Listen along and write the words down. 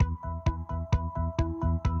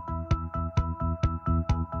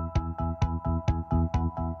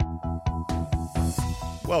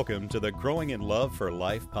Welcome to the Growing in Love for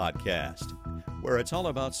Life podcast, where it's all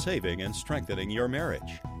about saving and strengthening your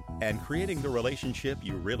marriage and creating the relationship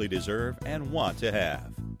you really deserve and want to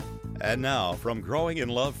have. And now, from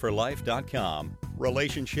growinginloveforlife.com,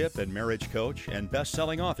 relationship and marriage coach and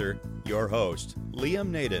best-selling author, your host, Liam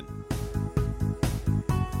Naden.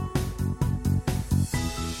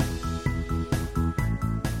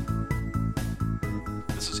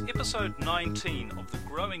 This is episode 19 of the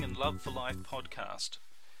Growing in Love for Life podcast.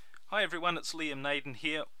 Hi everyone, it's Liam Naden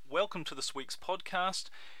here. Welcome to this week's podcast.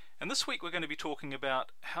 And this week we're going to be talking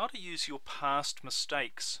about how to use your past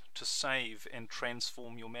mistakes to save and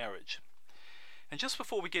transform your marriage. And just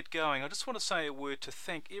before we get going, I just want to say a word to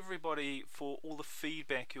thank everybody for all the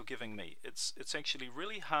feedback you're giving me. It's actually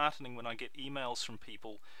really heartening when I get emails from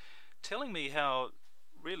people telling me how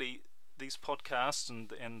really these podcasts and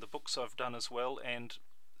the books I've done as well, and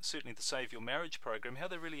certainly the Save Your Marriage program, how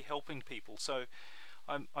they're really helping people. So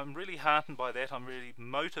I'm really heartened by that. I'm really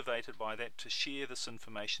motivated by that to share this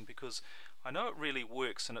information because I know it really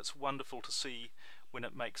works, and it's wonderful to see when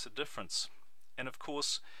it makes a difference. And of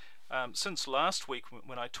course, since last week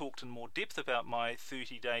when I talked in more depth about my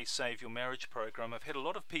 30-day Save Your Marriage program, I've had a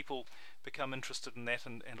lot of people become interested in that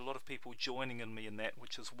and a lot of people joining in me in that,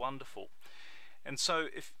 which is wonderful. And so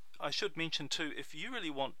if I should mention too, if you really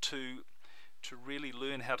want to really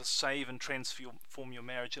learn how to save and transform your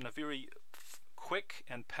marriage in a very quick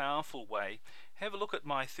and powerful way, have a look at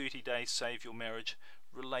my 30-day Save Your Marriage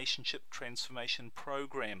Relationship Transformation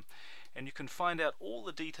Program. And you can find out all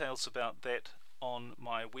the details about that on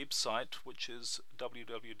my website, which is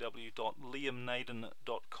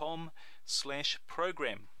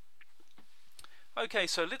www.liamnaden.com/program. Okay,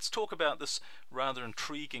 so let's talk about this rather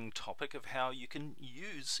intriguing topic of how you can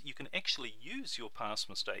actually use your past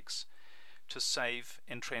mistakes to save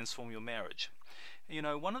and transform your marriage. You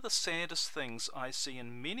know, one of the saddest things I see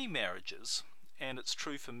in many marriages, and it's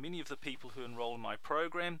true for many of the people who enroll in my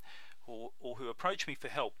program or who approach me for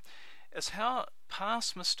help, is how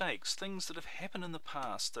past mistakes, things that have happened in the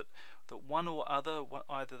past that one or other,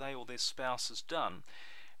 either they or their spouse has done,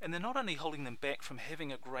 and they're not only holding them back from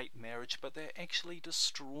having a great marriage, but they're actually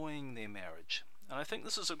destroying their marriage. And I think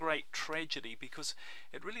this is a great tragedy because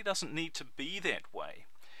it really doesn't need to be that way.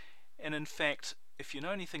 And in fact, if you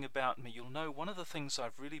know anything about me, you'll know one of the things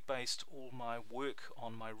I've really based all my work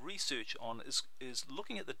on, my research on, is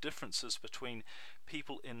looking at the differences between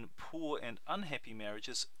people in poor and unhappy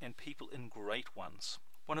marriages and people in great ones.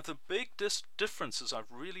 One of the big differences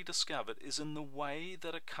I've really discovered is in the way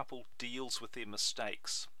that a couple deals with their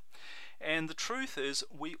mistakes. And the truth is,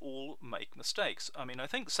 we all make mistakes. I mean, I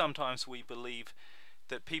think sometimes we believe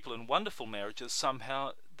that people in wonderful marriages,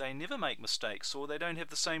 somehow they never make mistakes, or they don't have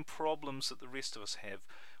the same problems that the rest of us have,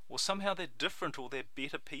 or somehow they're different, or they're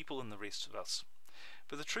better people than the rest of us.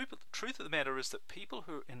 But the truth of the matter is that people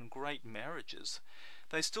who are in great marriages,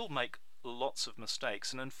 they still make lots of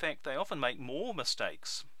mistakes, and in fact they often make more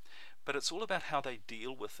mistakes, but it's all about how they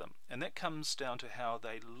deal with them, and that comes down to how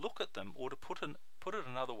they look at them, or to put it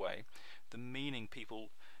another way, the meaning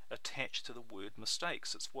people attach to the word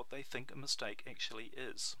mistakes. It's what they think a mistake actually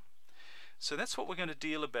is. So that's what we're going to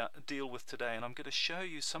deal with today, and I'm going to show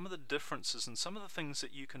you some of the differences and some of the things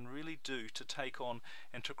that you can really do to take on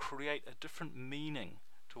and to create a different meaning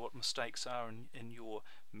to what mistakes are in your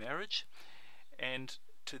marriage, and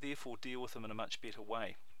to therefore deal with them in a much better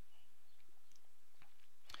way.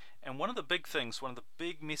 And one of the big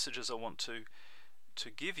messages I want to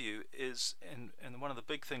give you is, and one of the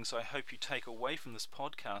big things I hope you take away from this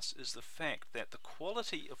podcast, is the fact that the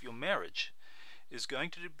quality of your marriage is going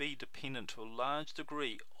to be dependent to a large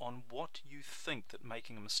degree on what you think that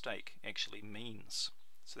making a mistake actually means.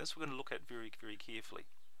 So that's what we're going to look at very, very carefully.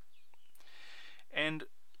 And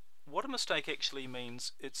what a mistake actually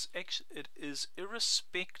means, it is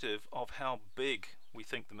irrespective of how big we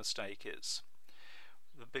think the mistake is.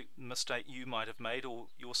 The big mistake you might have made or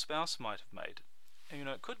your spouse might have made. You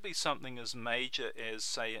know, it could be something as major as,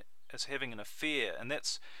 say, as having an affair, and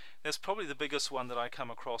that's probably the biggest one that I come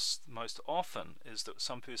across most often, is that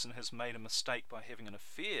some person has made a mistake by having an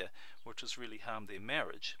affair, which has really harmed their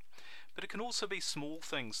marriage. But it can also be small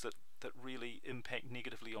things that really impact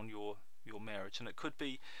negatively on your marriage, and it could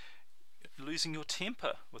be losing your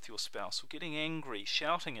temper with your spouse, or getting angry,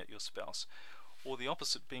 shouting at your spouse, or the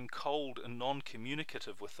opposite, being cold and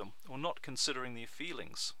non-communicative with them, or not considering their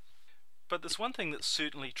feelings. But there's one thing that's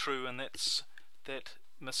certainly true, and that's that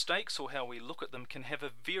mistakes, or how we look at them, can have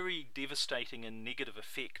a very devastating and negative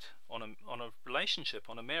effect on a relationship,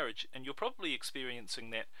 on a marriage, and you're probably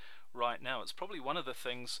experiencing that right now. It's probably one of the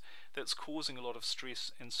things that's causing a lot of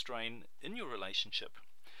stress and strain in your relationship.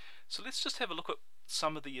 So let's just have a look at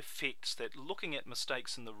some of the effects that looking at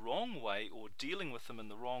mistakes in the wrong way or dealing with them in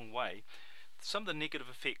the wrong way, some of the negative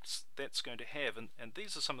effects that's going to have. And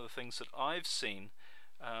these are some of the things that I've seen,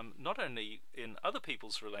 not only in other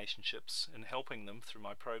people's relationships and helping them through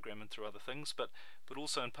my program and through other things, but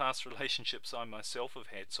also in past relationships I myself have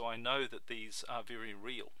had. So I know that these are very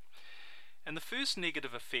real. And the first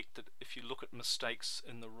negative effect, that if you look at mistakes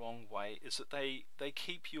in the wrong way, is that they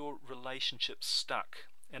keep your relationship stuck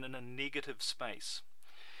and in a negative space.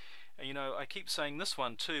 And I keep saying this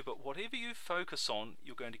one too, but whatever you focus on,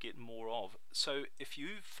 you're going to get more of. So if you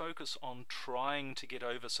focus on trying to get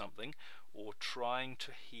over something, or trying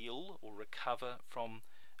to heal or recover from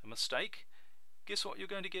a mistake, guess what you're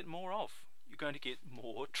going to get more of? You're going to get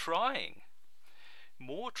more trying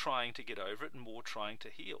to get over it and more trying to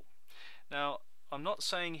heal. Now, I'm not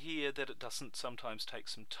saying here that it doesn't sometimes take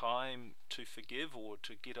some time to forgive or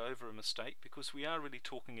to get over a mistake, because we are really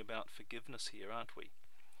talking about forgiveness here, aren't we?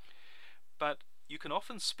 But you can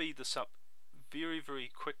often speed this up very, very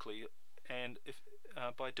quickly, and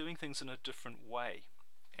by doing things in a different way.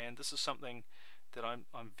 And this is something that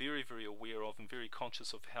I'm very, very aware of and very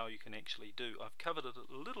conscious of how you can actually do. I've covered it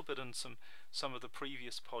a little bit in some of the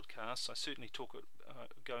previous podcasts. I certainly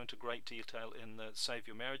go into great detail in the Save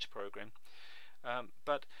Your Marriage program.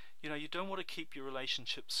 But you don't want to keep your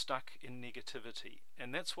relationship stuck in negativity,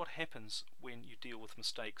 and that's what happens when you deal with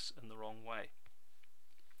mistakes in the wrong way.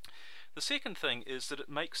 The second thing is that it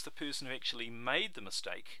makes the person who actually made the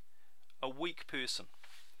mistake a weak person.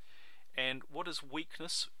 And what is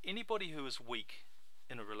weakness? Anybody who is weak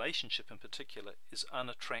in a relationship in particular is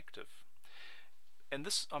unattractive. And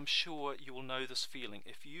this, I'm sure you will know this feeling.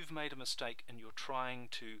 If you've made a mistake and you're trying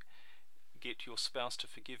to get your spouse to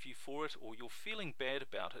forgive you for it, or you're feeling bad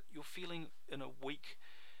about it, you're feeling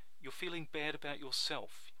bad about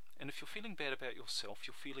yourself. And if you're feeling bad about yourself,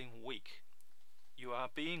 you're feeling weak. You are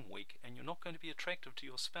being weak, and you're not going to be attractive to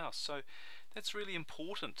your spouse. So that's really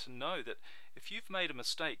important to know, that if you've made a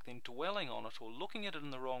mistake, then dwelling on it or looking at it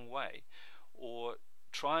in the wrong way, or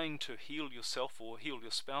trying to heal yourself or heal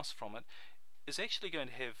your spouse from it, is actually going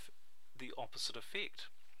to have the opposite effect.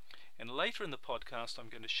 And later in the podcast, I'm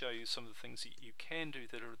going to show you some of the things that you can do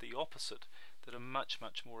that are the opposite, that are much,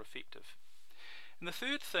 much more effective. And the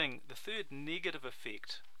third negative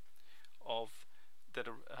effect of that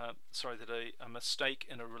a mistake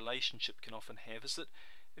in a relationship can often have is that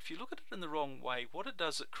if you look at it in the wrong way, what it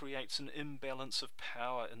does, it creates an imbalance of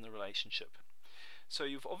power in the relationship. So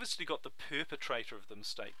you've obviously got the perpetrator of the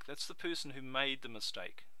mistake. That's the person who made the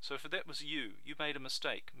mistake. So if that was you made a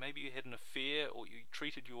mistake. Maybe you had an affair, or you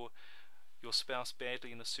treated your spouse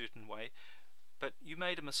badly in a certain way, but you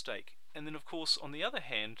made a mistake. And then, of course, on the other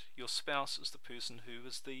hand, your spouse is the person who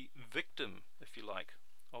is the victim, if you like,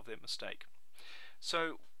 of that mistake.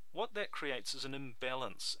 So what that creates is an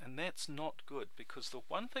imbalance, and that's not good, because the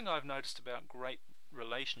one thing I've noticed about great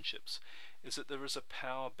relationships is that there is a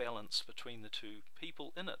power balance between the two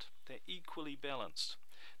people in it. They're equally balanced.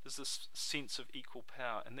 There's this sense of equal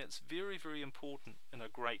power, and that's very, very important in a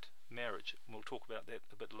great marriage, and we'll talk about that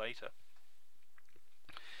a bit later.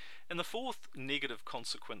 And the fourth negative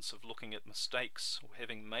consequence of looking at mistakes, or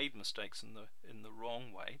having made mistakes in the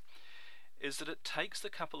wrong way, is that it takes the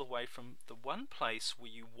couple away from the one place where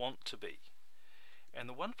you want to be. And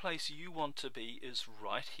the one place you want to be is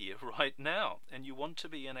right here, right now. And you want to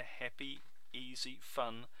be in a happy, easy,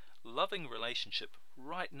 fun, loving relationship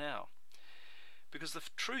right now. Because the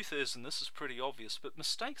truth is, and this is pretty obvious, but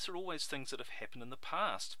mistakes are always things that have happened in the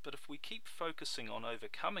past. But if we keep focusing on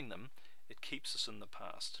overcoming them, it keeps us in the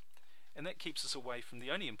past. And that keeps us away from the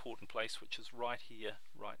only important place, which is right here,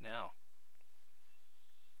 right now.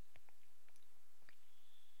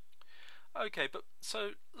 Okay,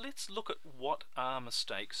 so let's look at what are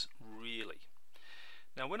mistakes really.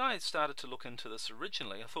 Now, when I started to look into this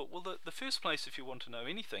originally, I thought, well, the first place, if you want to know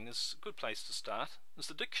anything, is a good place to start, is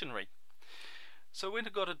the dictionary. So I went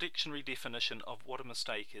and got a dictionary definition of what a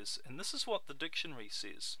mistake is, and this is what the dictionary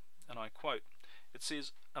says, and I quote, it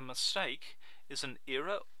says, a mistake is an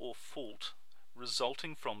error or fault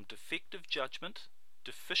resulting from defective judgment,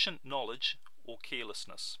 deficient knowledge, or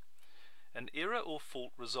carelessness. An error or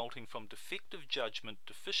fault resulting from defective judgment,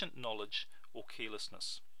 deficient knowledge, or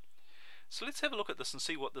carelessness. So let's have a look at this and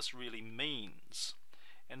see what this really means,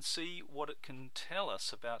 and see what it can tell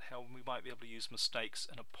us about how we might be able to use mistakes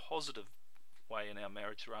in a positive way in our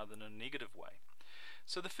marriage rather than a negative way.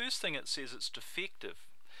 So the first thing it says, it's defective.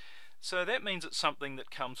 So that means it's something that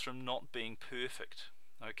comes from not being perfect.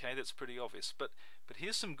 Okay, that's pretty obvious. But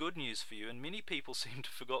here's some good news for you, and many people seem to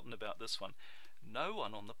have forgotten about this one. No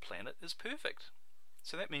one on the planet is perfect.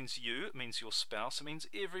 So that means you, it means your spouse, it means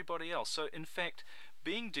everybody else. So in fact,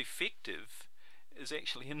 being defective is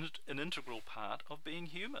actually an integral part of being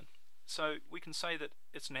human. So we can say that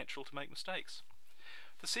it's natural to make mistakes.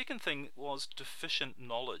 The second thing was deficient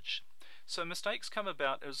knowledge. So mistakes come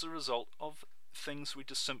about as a result of things we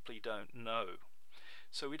just simply don't know.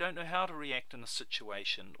 So we don't know how to react in a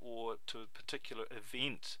situation or to a particular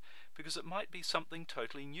event because it might be something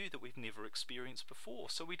totally new that we've never experienced before.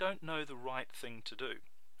 So we don't know the right thing to do.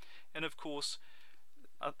 And of course,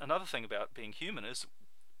 another thing about being human is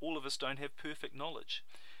all of us don't have perfect knowledge.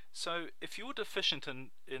 So if you're deficient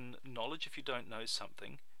in knowledge, if you don't know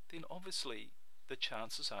something, then obviously the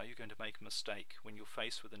chances are you're going to make a mistake when you're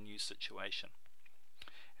faced with a new situation.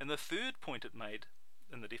 And the third point it made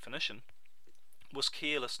in the definition was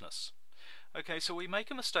carelessness. Okay, so we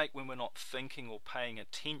make a mistake when we're not thinking or paying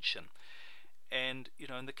attention. And,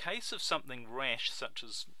 in the case of something rash, such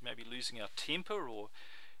as maybe losing our temper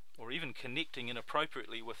or even connecting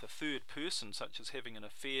inappropriately with a third person, such as having an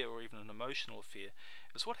affair or even an emotional affair,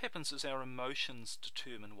 is what happens is our emotions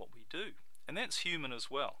determine what we do. And that's human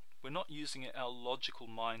as well. We're not using our logical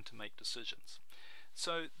mind to make decisions.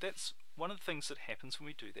 So that's one of the things that happens when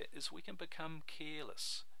we do that, is we can become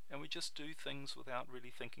careless. And we just do things without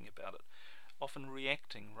really thinking about it, often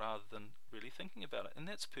reacting rather than really thinking about it, and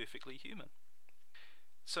that's perfectly human.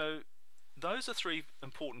 So those are three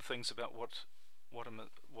important things about what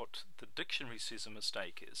the dictionary says a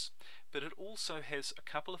mistake is, but it also has a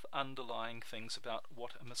couple of underlying things about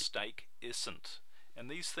what a mistake isn't.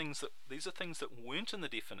 And these are things that weren't in the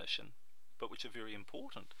definition, but which are very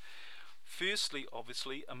important. Firstly,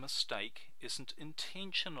 obviously, a mistake isn't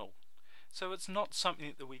intentional. So it's not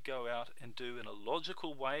something that we go out and do in a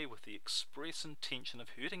logical way with the express intention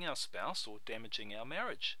of hurting our spouse or damaging our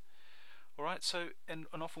marriage. Alright, so and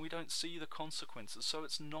often we don't see the consequences, so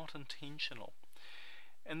it's not intentional.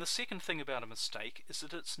 And the second thing about a mistake is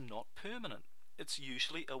that it's not permanent. It's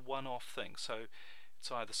usually a one-off thing. So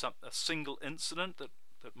it's either a single incident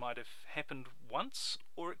that might have happened once,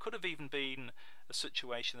 or it could have even been a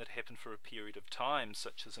situation that happened for a period of time,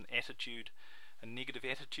 such as a negative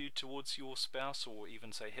attitude towards your spouse, or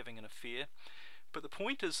even say having an affair. But the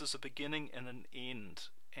point is there's a beginning and an end,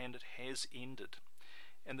 and it has ended.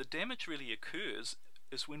 And the damage really occurs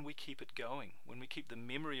is when we keep it going, when we keep the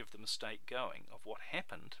memory of the mistake going, of what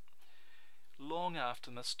happened, long after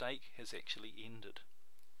the mistake has actually ended.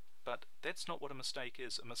 But that's not what a mistake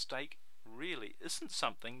is. A mistake really isn't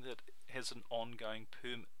something that has an ongoing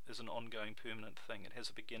permanent thing. It has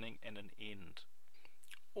a beginning and an end.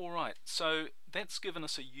 Alright, so that's given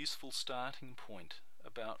us a useful starting point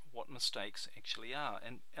about what mistakes actually are.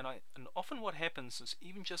 And often what happens is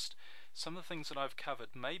even just some of the things that I've covered,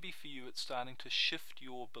 maybe for you it's starting to shift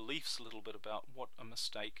your beliefs a little bit about what a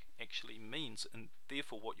mistake actually means, and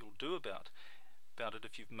therefore what you'll do about it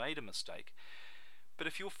if you've made a mistake. But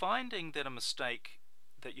if you're finding that a mistake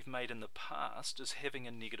that you've made in the past is having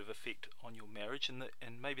a negative effect on your marriage,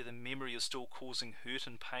 and maybe the memory is still causing hurt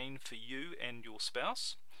and pain for you and your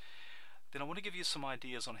spouse, then I want to give you some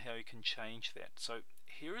ideas on how you can change that. So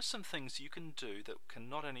here are some things you can do that can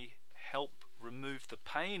not only help remove the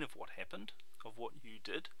pain of what happened, of what you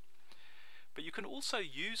did, but you can also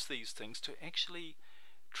use these things to actually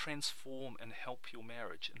transform and help your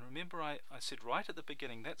marriage. And remember, I said right at the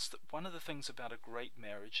beginning, one of the things about a great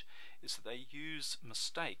marriage is that they use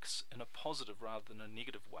mistakes in a positive rather than a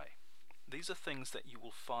negative way. These are things that you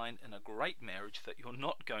will find in a great marriage that you're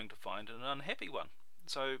not going to find in an unhappy one.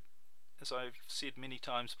 So, as I've said many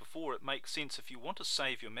times before, it makes sense if you want to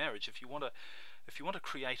save your marriage, if you want to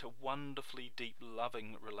create a wonderfully deep,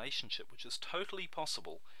 loving relationship, which is totally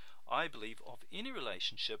possible, I believe, of any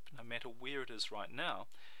relationship, no matter where it is right now.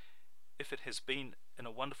 If it has been in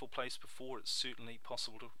a wonderful place before, it's certainly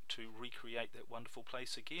possible to recreate that wonderful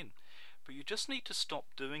place again. But you just need to stop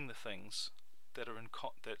doing the things that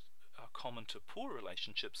are common to poor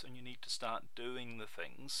relationships, and you need to start doing the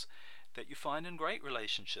things that you find in great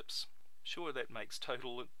relationships. Sure, that makes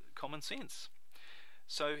total common sense.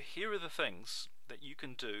 So here are the things that you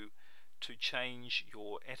can do to change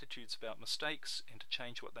your attitudes about mistakes and to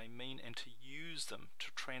change what they mean and to use them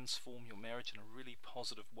to transform your marriage in a really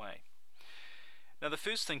positive way. Now, the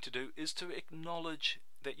first thing to do is to acknowledge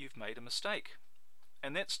that you've made a mistake.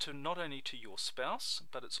 And that's not only to your spouse,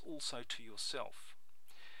 but it's also to yourself.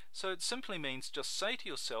 So it simply means just say to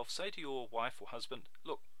yourself, say to your wife or husband,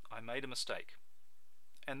 look, I made a mistake.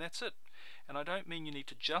 And that's it. And I don't mean you need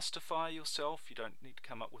to justify yourself, you don't need to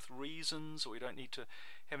come up with reasons, or you don't need to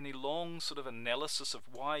have any long sort of analysis of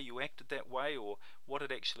why you acted that way or what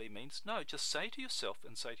it actually means. No, just say to yourself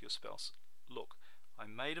and say to your spouse, look, I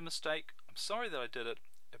made a mistake. I'm sorry that I did it,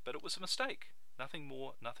 but it was a mistake. Nothing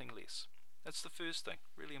more, nothing less. That's the first thing,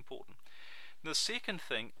 really important. The second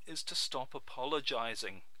thing is to stop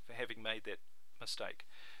apologizing for having made that mistake.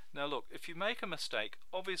 Now look, if you make a mistake,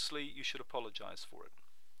 obviously you should apologize for it.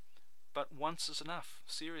 But once is enough,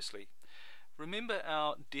 seriously. Remember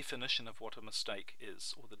our definition of what a mistake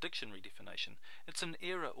is, or the dictionary definition. It's an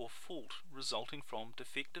error or fault resulting from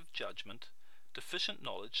defective judgment, deficient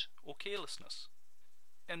knowledge, or carelessness.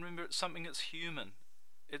 And remember, it's something that's human.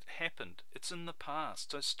 It happened. It's in the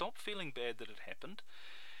past. So stop feeling bad that it happened,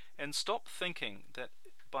 and stop thinking that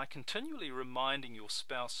by continually reminding your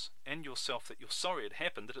spouse and yourself that you're sorry it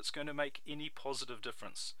happened, that it's going to make any positive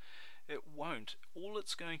difference. It won't. All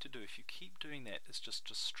it's going to do, if you keep doing that, is just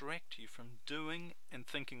distract you from doing and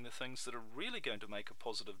thinking the things that are really going to make a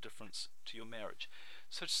positive difference to your marriage.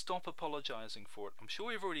 So stop apologizing for it. I'm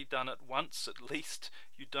sure you've already done it once at least.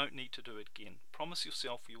 You don't need to do it again. Promise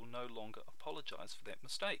yourself you will no longer apologize for that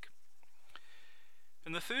mistake.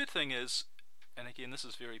 And the third thing is, and again this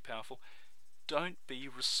is very powerful, don't be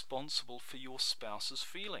responsible for your spouse's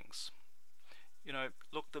feelings. You know,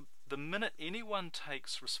 look, the minute anyone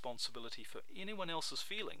takes responsibility for anyone else's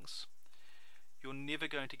feelings, you're never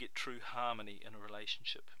going to get true harmony in a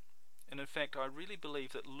relationship. And in fact, I really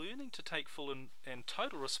believe that learning to take full and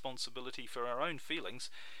total responsibility for our own feelings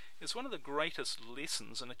is one of the greatest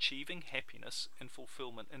lessons in achieving happiness and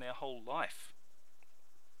fulfillment in our whole life.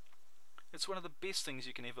 It's one of the best things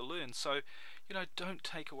you can ever learn. So, you know, don't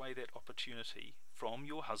take away that opportunity from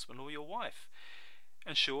your husband or your wife.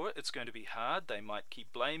 And sure, it's going to be hard. They might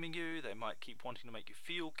keep blaming you. They might keep wanting to make you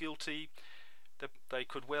feel guilty. They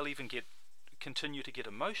could well even continue to get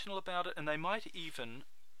emotional about it, and they might even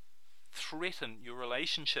threaten your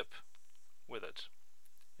relationship with it.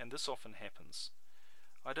 And this often happens.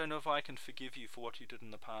 I don't know if I can forgive you for what you did in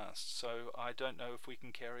the past, so I don't know if we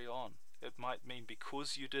can carry on. It might mean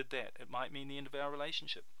because you did that, it might mean the end of our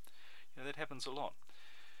relationship. You know, that happens a lot.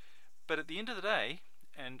 But at the end of the day,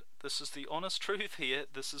 and this is the honest truth here,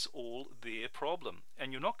 this is all their problem.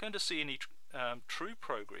 And you're not going to see any true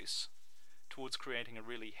progress towards creating a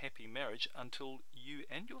really happy marriage until you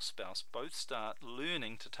and your spouse both start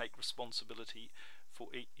learning to take responsibility for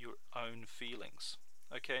your own feelings.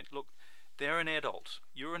 Okay, look, they're an adult.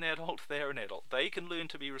 You're an adult, they're an adult. They can learn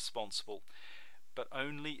to be responsible, but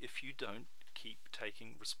only if you don't keep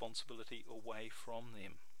taking responsibility away from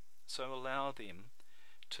them. So allow them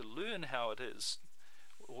to learn how it is,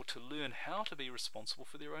 or to learn how to be responsible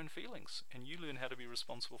for their own feelings, and you learn how to be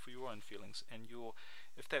responsible for your own feelings, and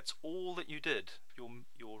if that's all that you did,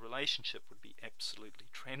 your relationship would be absolutely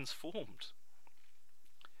transformed.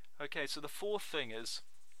 Okay, so the fourth thing is,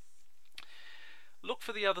 look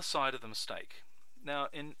for the other side of the mistake. Now,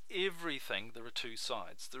 in everything there are two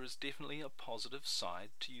sides. There is definitely a positive side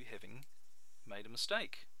to you having made a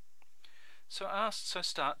mistake. So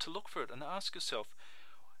start to look for it and ask yourself,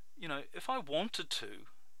 you know, if I wanted to,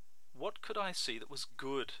 what could I see that was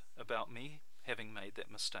good about me having made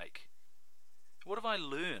that mistake? What have I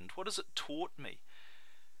learned? What has it taught me?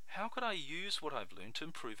 How could I use what I've learned to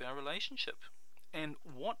improve our relationship? And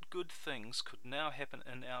what good things could now happen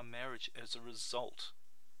in our marriage as a result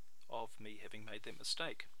of me having made that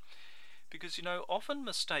mistake? Because, you know, often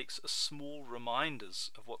mistakes are small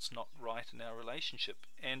reminders of what's not right in our relationship,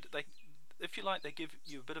 and they, if you like, they give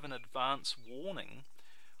you a bit of an advance warning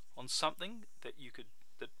on something that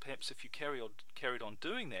perhaps if you carried on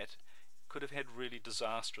doing that, could have had really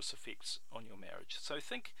disastrous effects on your marriage. So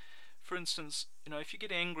think, for instance, you know, if you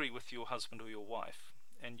get angry with your husband or your wife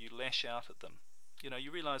and you lash out at them, you know,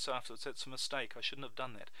 you realize afterwards that's a mistake, I shouldn't have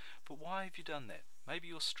done that. But why have you done that? Maybe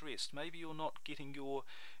you're stressed. Maybe you're not getting your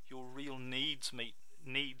real needs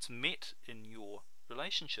met in your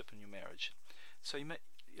relationship, in your marriage. So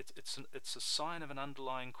it's a sign of an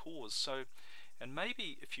underlying cause. So, and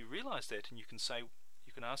maybe if you realize that, and you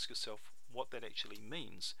can ask yourself what that actually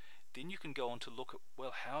means, then you can go on to look at,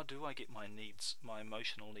 well, how do I get my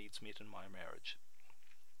emotional needs met in my marriage?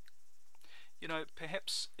 You know,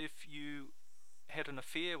 perhaps if you had an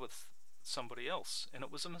affair with somebody else and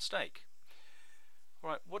it was a mistake, all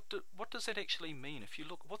right, what does that actually mean? If you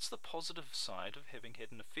look, what's the positive side of having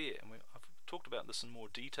had an affair? And I've talked about this in more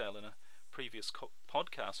detail in a previous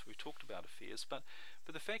podcast. We talked about affairs, but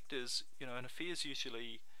the fact is, you know, an affair is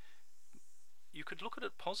usually, you could look at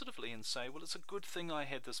it positively and say, well, it's a good thing I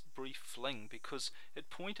had this brief fling, because it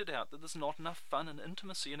pointed out that there's not enough fun and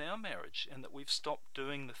intimacy in our marriage, and that we've stopped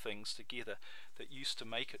doing the things together that used to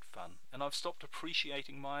make it fun, and I've stopped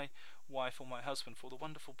appreciating my wife or my husband for the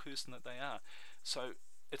wonderful person that they are. So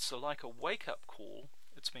it's like a wake-up call.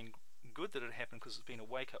 It's been good that it happened, because it's been a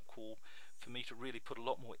wake-up call for me to really put a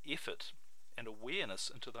lot more effort and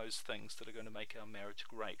awareness into those things that are going to make our marriage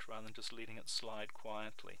great, rather than just letting it slide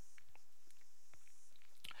quietly.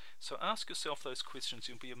 So ask yourself those questions.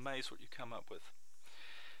 You'll be amazed what you come up with.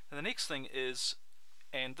 And the next thing is,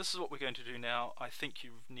 and this is what we're going to do now, I think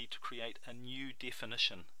you need to create a new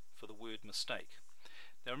definition for the word mistake.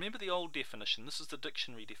 Now remember the old definition. This is the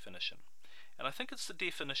dictionary definition. And I think it's the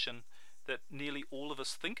definition that nearly all of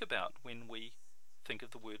us think about when we think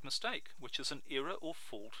of the word mistake, which is an error or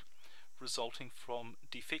fault resulting from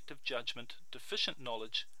defective judgment, deficient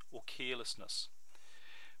knowledge, or carelessness.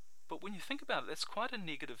 But when you think about it, that's quite a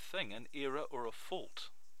negative thing, an error or a fault.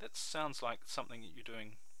 That sounds like something that you're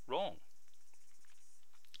doing wrong.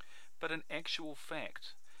 But in actual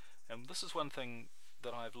fact, and this is one thing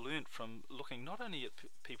that I've learnt from looking not only at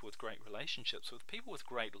people with great relationships, but with people with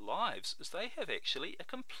great lives, is they have actually a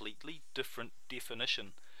completely different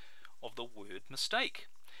definition of the word mistake.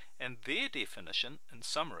 And their definition, in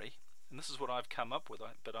summary, and this is what I've come up with,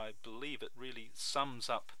 but I believe it really sums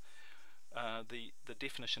up the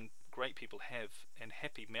definition great people have and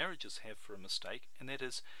happy marriages have for a mistake, and that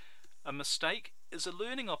is, a mistake is a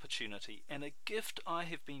learning opportunity and a gift I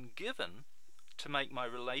have been given to make my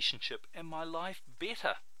relationship and my life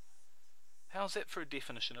better. How's that for a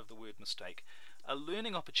definition of the word mistake? A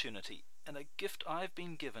learning opportunity and a gift I've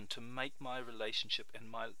been given to make my relationship and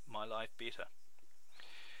my life better.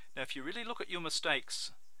 Now if you really look at your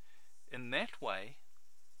mistakes in that way,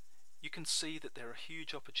 you can see that they're a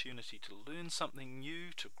huge opportunity to learn something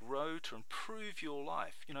new, to grow, to improve your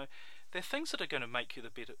life. You know, they're things that are going to make you a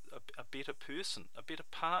better person, a better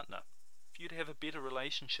partner, for you to have a better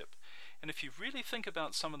relationship. And if you really think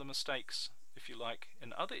about some of the mistakes, if you like,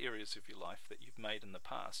 in other areas of your life that you've made in the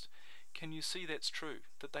past, can you see that's true?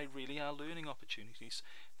 That they really are learning opportunities.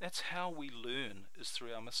 That's how we learn, is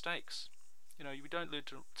through our mistakes. You know, we don't learn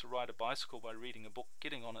to ride a bicycle by reading a book,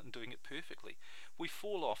 getting on it and doing it perfectly. We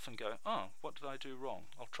fall off and go, oh, what did I do wrong?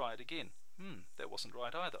 I'll try it again. That wasn't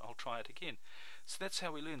right either. I'll try it again. So that's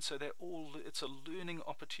how we learn. So it's a learning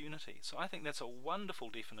opportunity. So I think that's a wonderful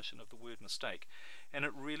definition of the word mistake. And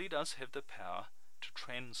it really does have the power to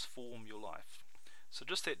transform your life. So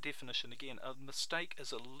just that definition again, a mistake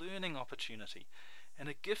is a learning opportunity and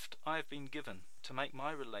a gift I've been given to make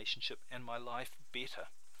my relationship and my life better.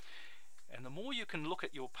 And the more you can look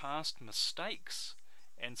at your past mistakes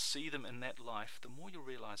and see them in that life, the more you'll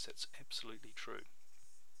realize that's absolutely true.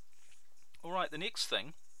 Alright, the next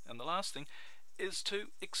thing, and the last thing, is to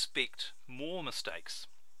expect more mistakes.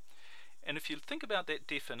 And if you think about that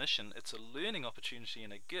definition, it's a learning opportunity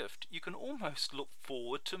and a gift. You can almost look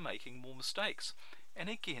forward to making more mistakes. And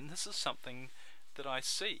again, this is something that I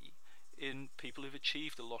see in people who've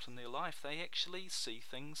achieved a lot in their life. They actually see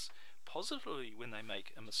things positively when they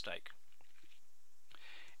make a mistake.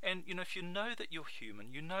 And you know, if you know that you're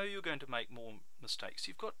human, you know you're going to make more mistakes.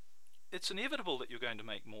 It's inevitable that you're going to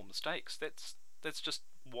make more mistakes. That's just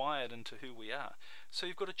wired into who we are. So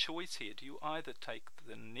you've got a choice here. Do you either take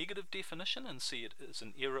the negative definition and see it as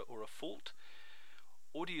an error or a fault,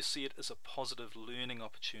 or do you see it as a positive learning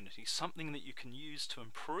opportunity, something that you can use to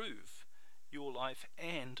improve your life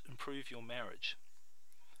and improve your marriage?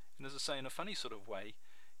 And as I say, in a funny sort of way,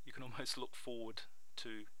 you can almost look forward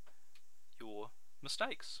to your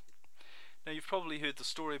mistakes. Now you've probably heard the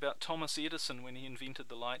story about Thomas Edison when he invented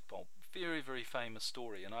the light bulb. Very, very famous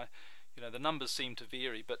story, and the numbers seem to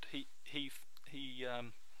vary, but he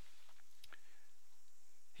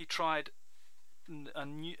tried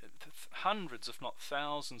hundreds, if not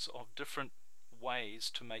thousands, of different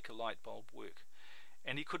ways to make a light bulb work,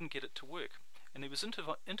 and he couldn't get it to work. And he was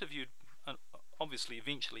interviewed. Obviously,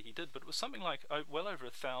 eventually he did, but it was something like well over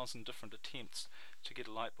 1,000 different attempts to get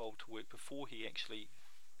a light bulb to work before he actually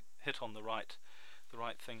hit on the right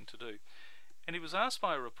thing to do. And he was asked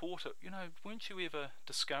by a reporter, weren't you ever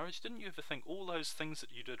discouraged? Didn't you ever think all those things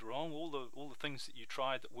that you did wrong, all the things that you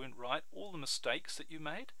tried that weren't right, all the mistakes that you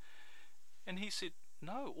made? And he said,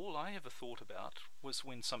 no, all I ever thought about was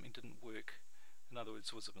when something didn't work, in other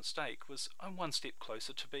words, was a mistake, was I'm one step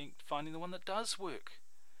closer to finding the one that does work.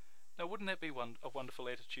 Now, wouldn't that be a wonderful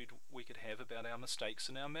attitude we could have about our mistakes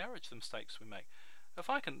in our marriage, the mistakes we make? If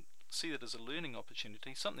I can see that as a learning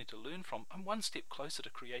opportunity, something to learn from, I'm one step closer to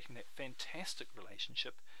creating that fantastic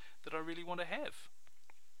relationship that I really want to have.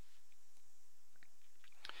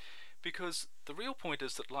 Because the real point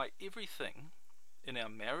is that, like everything in our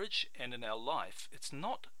marriage and in our life, it's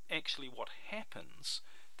not actually what happens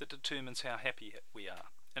that determines how happy we are.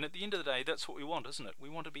 And at the end of the day, that's what we want, isn't it? We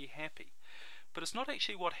want to be happy. But it's not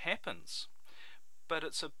actually what happens, but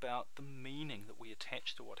it's about the meaning that we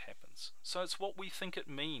attach to what happens. So it's what we think it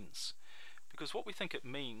means, because what we think it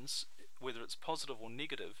means, whether it's positive or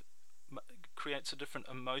negative, creates a different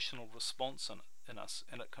emotional response in us,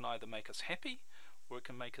 and it can either make us happy or it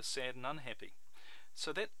can make us sad and unhappy.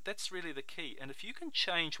 So that's really the key. And if you can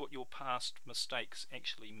change what your past mistakes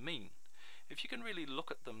actually mean, if you can really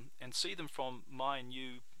look at them and see them from my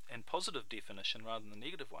new and positive definition rather than the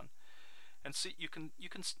negative one, and see you're going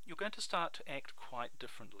to start to act quite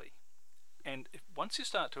differently. And once you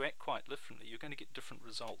start to act quite differently, you're going to get different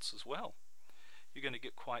results as well. You're going to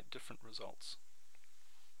get quite different results.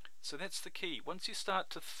 So that's the key. Once you start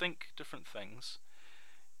to think different things,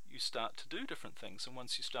 you start to do different things. And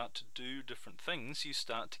once you start to do different things, you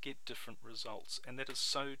start to get different results. And that is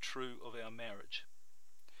so true of our marriage.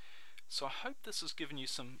 So I hope this has given you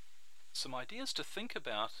some ideas to think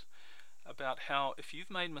about how, if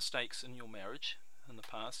you've made mistakes in your marriage in the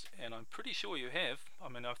past, and I'm pretty sure you have, I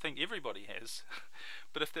mean, I think everybody has,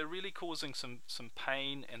 but if they're really causing some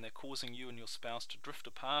pain, and they're causing you and your spouse to drift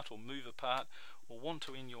apart or move apart or want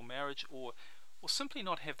to end your marriage, or simply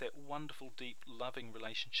not have that wonderful, deep, loving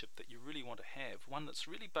relationship that you really want to have, one that's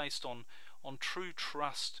really based on true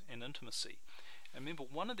trust and intimacy. And remember,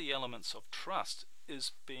 one of the elements of trust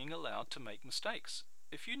is being allowed to make mistakes.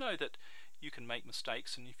 If you know that you can make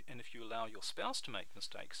mistakes, and if you allow your spouse to make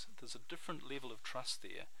mistakes, there's a different level of trust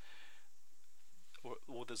there,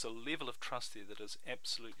 or there's a level of trust there that is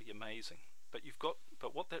absolutely amazing. But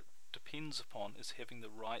what that depends upon is having the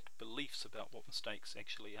right beliefs about what mistakes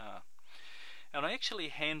actually are. And I actually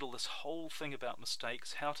handle this whole thing about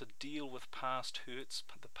mistakes, how to deal with past hurts,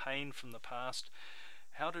 the pain from the past,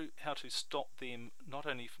 how to stop them, how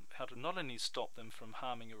to not only stop them from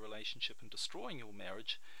harming your relationship and destroying your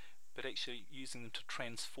marriage, but actually using them to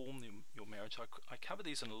transform your marriage. I cover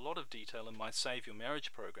these in a lot of detail in my Save Your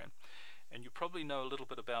Marriage program, and you probably know a little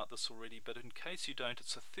bit about this already, but in case you don't,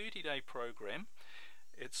 it's a 30-day program.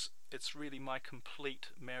 It's really my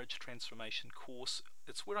complete marriage transformation course.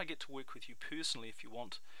 It's where I get to work with you personally, if you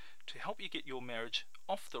want, to help you get your marriage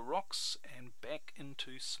off the rocks and back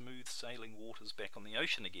into smooth sailing waters, back on the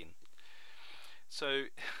ocean again. So,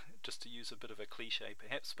 just to use a bit of a cliche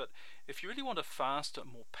perhaps, but if you really want a faster,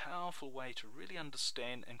 more powerful way to really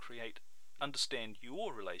understand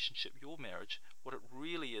your relationship, your marriage, what it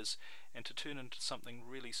really is, and to turn into something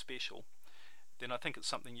really special, then I think it's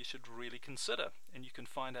something you should really consider. And you can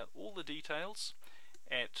find out all the details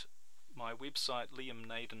at my website,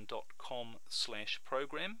 liamnaden.com/program,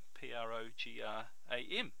 program.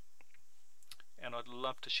 And I'd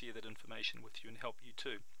love to share that information with you and help you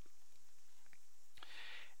too.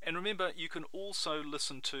 And remember, you can also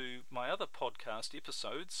listen to my other podcast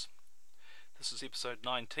episodes. This is episode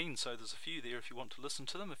 19, so there's a few there if you want to listen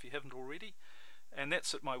to them, if you haven't already. And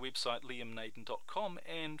that's at my website, liamnaden.com,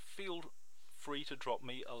 and feel free to drop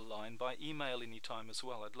me a line by email anytime as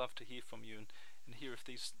well. I'd love to hear from you and hear if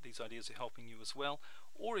these ideas are helping you as well,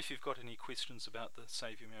 or if you've got any questions about the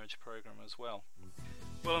Save Your Marriage program as well.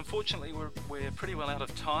 Well, unfortunately, we're pretty well out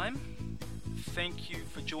of time. Thank you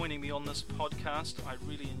for joining me on this podcast. I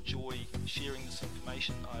really enjoy sharing this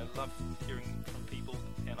information. I love hearing from people,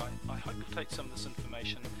 and I hope you'll take some of this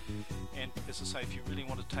information. And as I say, if you really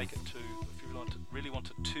want to take it to, if you really want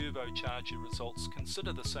to turbocharge your results,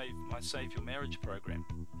 consider my Save Your Marriage program.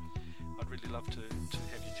 I'd really love to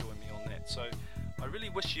have you join me on that. So I really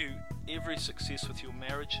wish you every success with your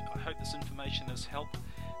marriage. I hope this information has helped.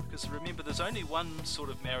 Because remember, there's only one sort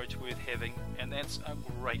of marriage worth having, and that's a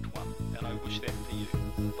great one. And I wish that for you.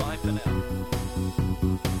 Bye for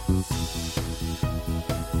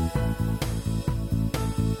now.